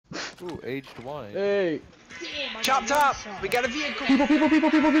Ooh, aged wine. Hey. Chop top! We got a vehicle! People. Yeah. I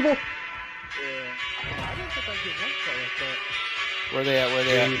didn't think I'd get one shot like that. Where they at? Where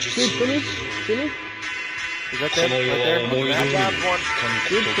they at? Dude, finish. Is that them? Right there? I grabbed one.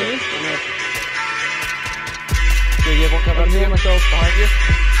 Dude, finish. Okay, you have one coming up here? Myself. Behind you?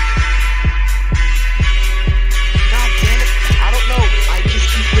 God damn it! I don't know. I just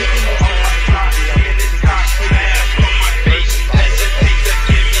keep thinking this.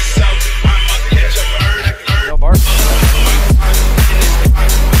 No, Mark.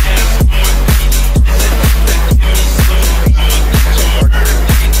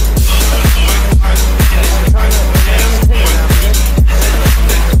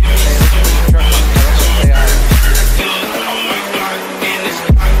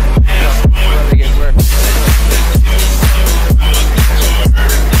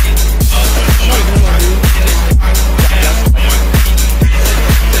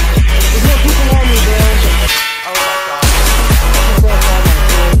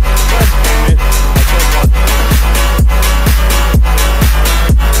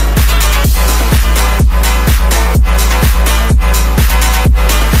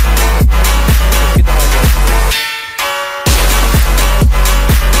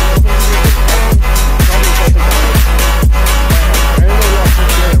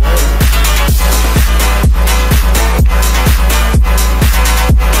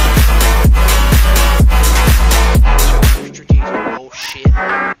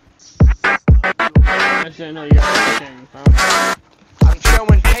 No, you got I'm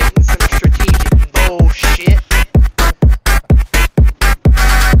showing Peyton some strategic bullshit.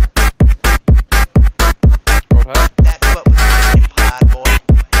 That's what was implied, boy.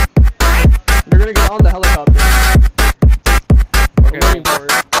 They're gonna get on the helicopter. Okay,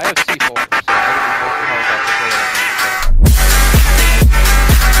 I have C4. So I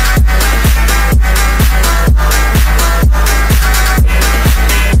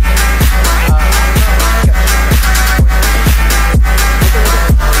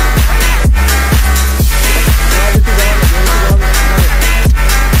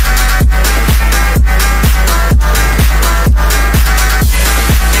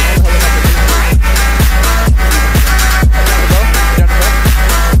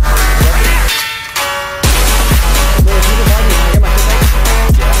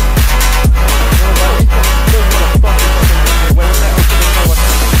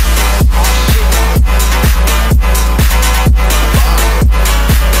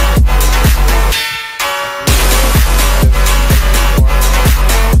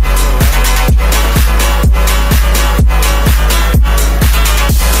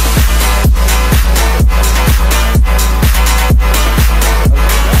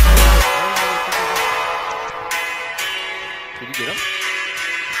Did you get him?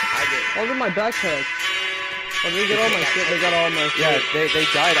 I did. All in my backpack. Oh, they get all my shit. They got all my shit. Yeah, they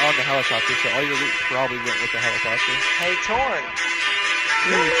died on the helicopter, so all your loot probably went with the helicopter. Hey, Torn.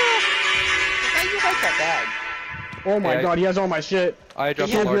 How you like that bag? Oh my Yeah, god, he has all my shit. I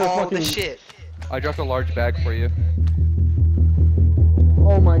dropped He a had large. all the shit. I dropped a large bag for you.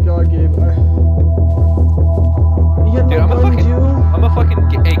 Oh my god, Gabe. You have Dude, no gun, too? I'm a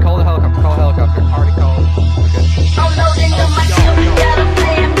fucking. Hey, call the helicopter. Call the helicopter. Already called. Okay. I'm loading up my shield, got a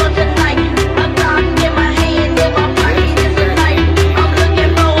plan for tonight. A gun in my hand, in my pocket is a knife. I'm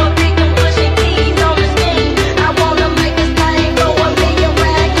looking for a victim, pushing keys on the scene. I wanna make this thing go a million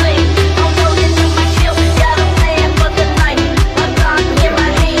rag clean. I'm loading up my shield, got a plan for tonight. A gun in my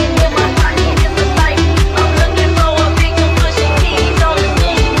hand, in my pocket is a knife. I'm looking for a victim, pushing keys on the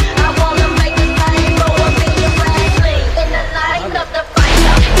scene. I wanna make this thing go a million rag clean. In the line of the fight.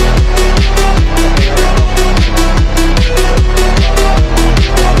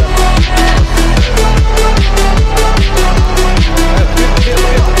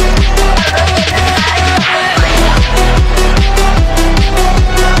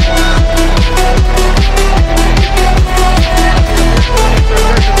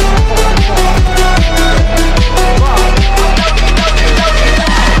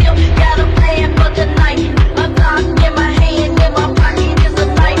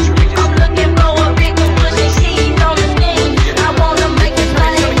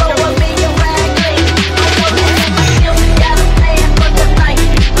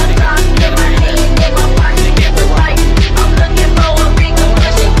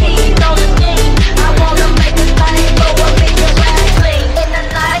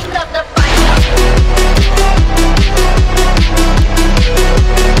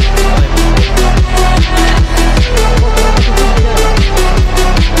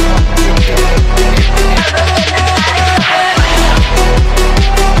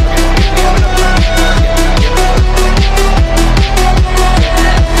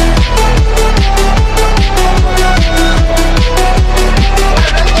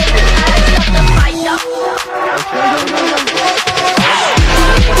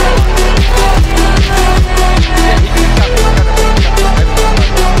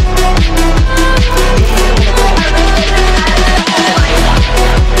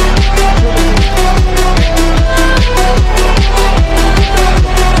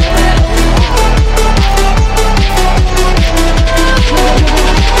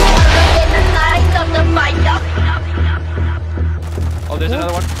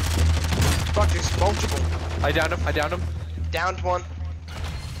 downed him. Downed one.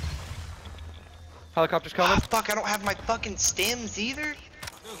 Helicopter's Oh, coming. fuck, I don't have my fucking stims either.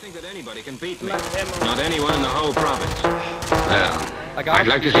 I don't think that anybody can beat me. Not anyone in the whole province. Well, I got I'd him.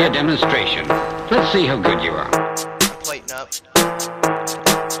 like to see a demonstration. Let's see how good you are. Plating up.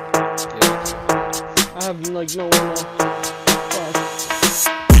 I have like no one left. Fuck.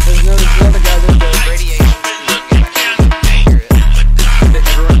 There's another guy there. Radiation. Accurate.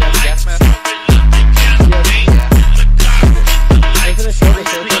 Everyone down the gas mask? Yes. Isn't it short of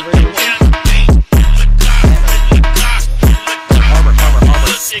circle of radiation? Armor. Car,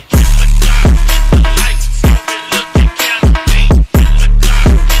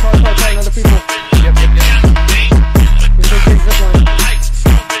 another people. Yep. We take zip line.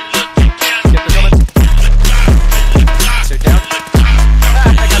 Yep, they're coming. They're down.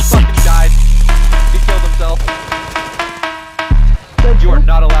 Ah, that guy fucking died. He killed himself. You are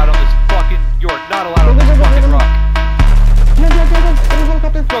not allowed on this fucking. You are not allowed on this fucking rock.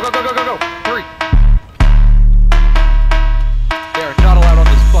 Go. Helicopter. Go. Hurry. They are not allowed on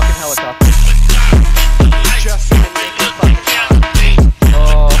this fucking helicopter. Just in the nick of fucking time.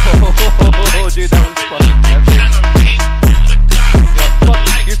 Oh, dude, that was fucking epic. Yo, fuck,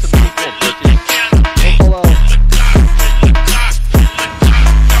 here's some people, bitches. Don't fall out.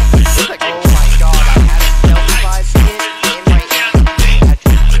 Where's that Oh my god, I had a self-revive kit in my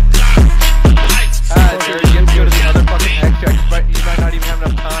Jared, you have to go to the other fucking extract. You might not even have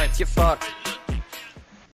enough time. Get fucked.